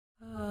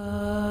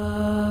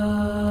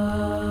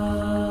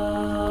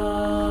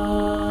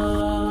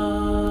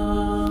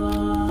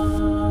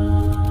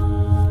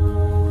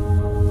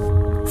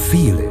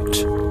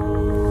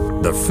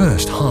the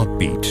first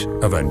heartbeat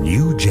of a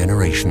new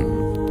generation.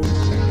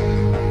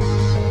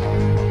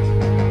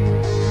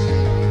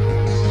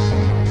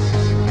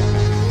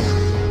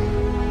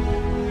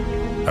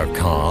 A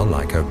car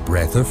like a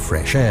breath of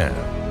fresh air.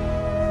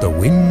 The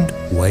wind,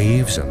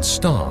 waves and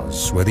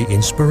stars were the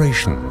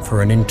inspiration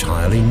for an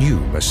entirely new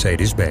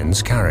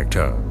Mercedes-Benz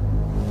character.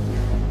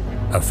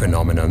 A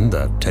phenomenon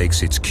that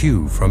takes its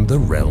cue from the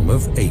realm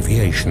of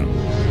aviation.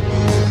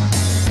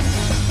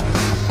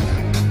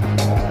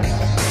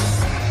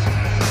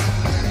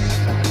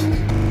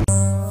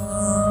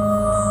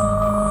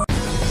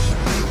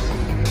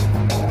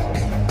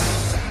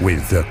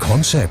 With the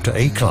Concept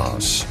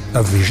A-Class,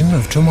 a vision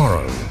of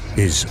tomorrow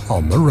is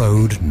on the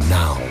road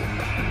now.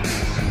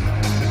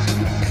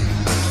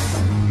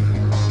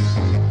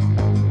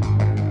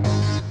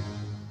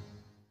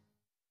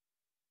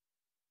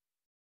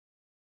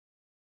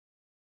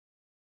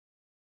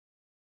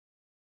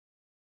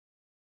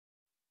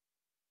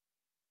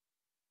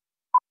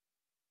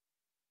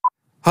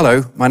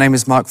 Hello, my name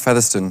is Mark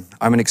Fetherston.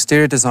 I'm an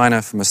exterior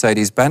designer for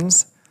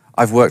Mercedes-Benz.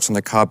 I've worked on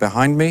the car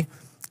behind me,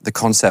 the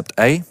Concept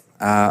A.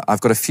 I've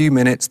got a few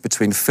minutes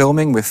between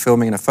filming. We're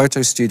filming in a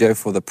photo studio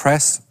for the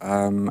press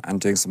and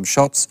doing some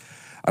shots.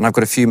 And I've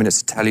got a few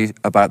minutes to tell you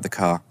about the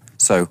car.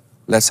 So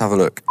let's have a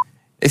look.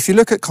 If you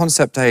look at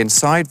Concept A in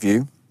side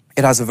view,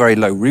 it has a very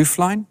low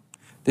roofline.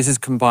 This is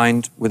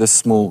combined with a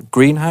small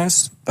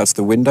greenhouse. That's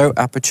the window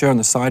aperture on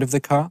the side of the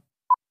car.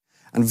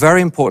 And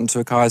very important to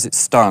a car is its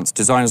stance.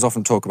 Designers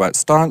often talk about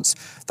stance.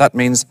 That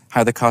means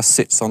how the car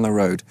sits on the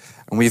road.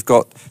 And we've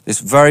got this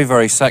very,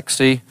 very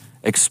sexy,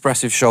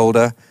 expressive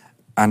shoulder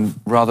and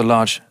rather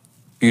large,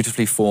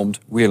 beautifully formed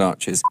wheel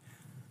arches.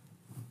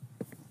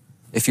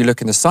 If you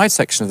look in the side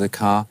section of the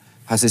car,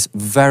 it has this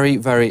very,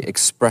 very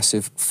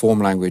expressive form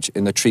language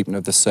in the treatment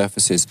of the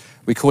surfaces.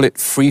 We call it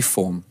free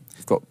form.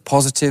 We've got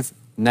positive,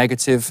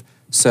 negative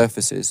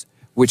surfaces,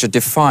 which are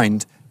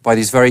defined by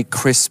these very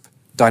crisp,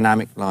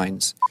 dynamic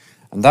lines.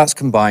 And that's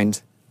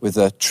combined with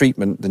the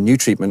treatment, the new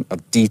treatment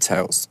of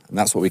details. And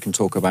that's what we can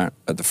talk about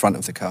at the front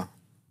of the car.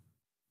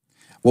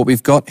 What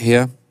we've got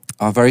here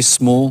are very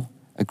small,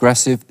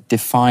 aggressive,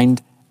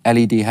 defined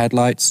LED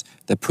headlights.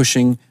 They're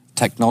pushing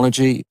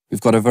technology.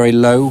 We've got a very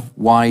low,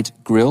 wide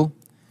grille,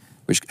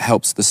 which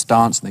helps the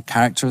stance and the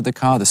character of the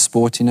car, the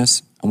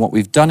sportiness. And what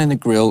we've done in the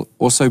grille,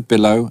 also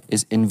below,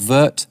 is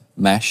invert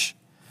mesh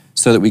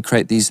so that we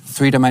create these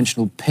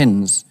three-dimensional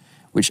pins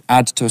which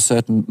add to a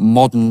certain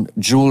modern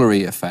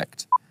jewellery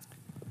effect.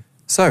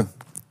 So,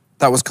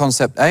 that was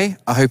Concept A.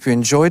 I hope you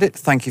enjoyed it.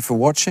 Thank you for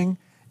watching.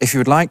 If you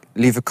would like,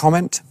 leave a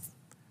comment.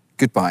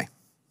 Goodbye.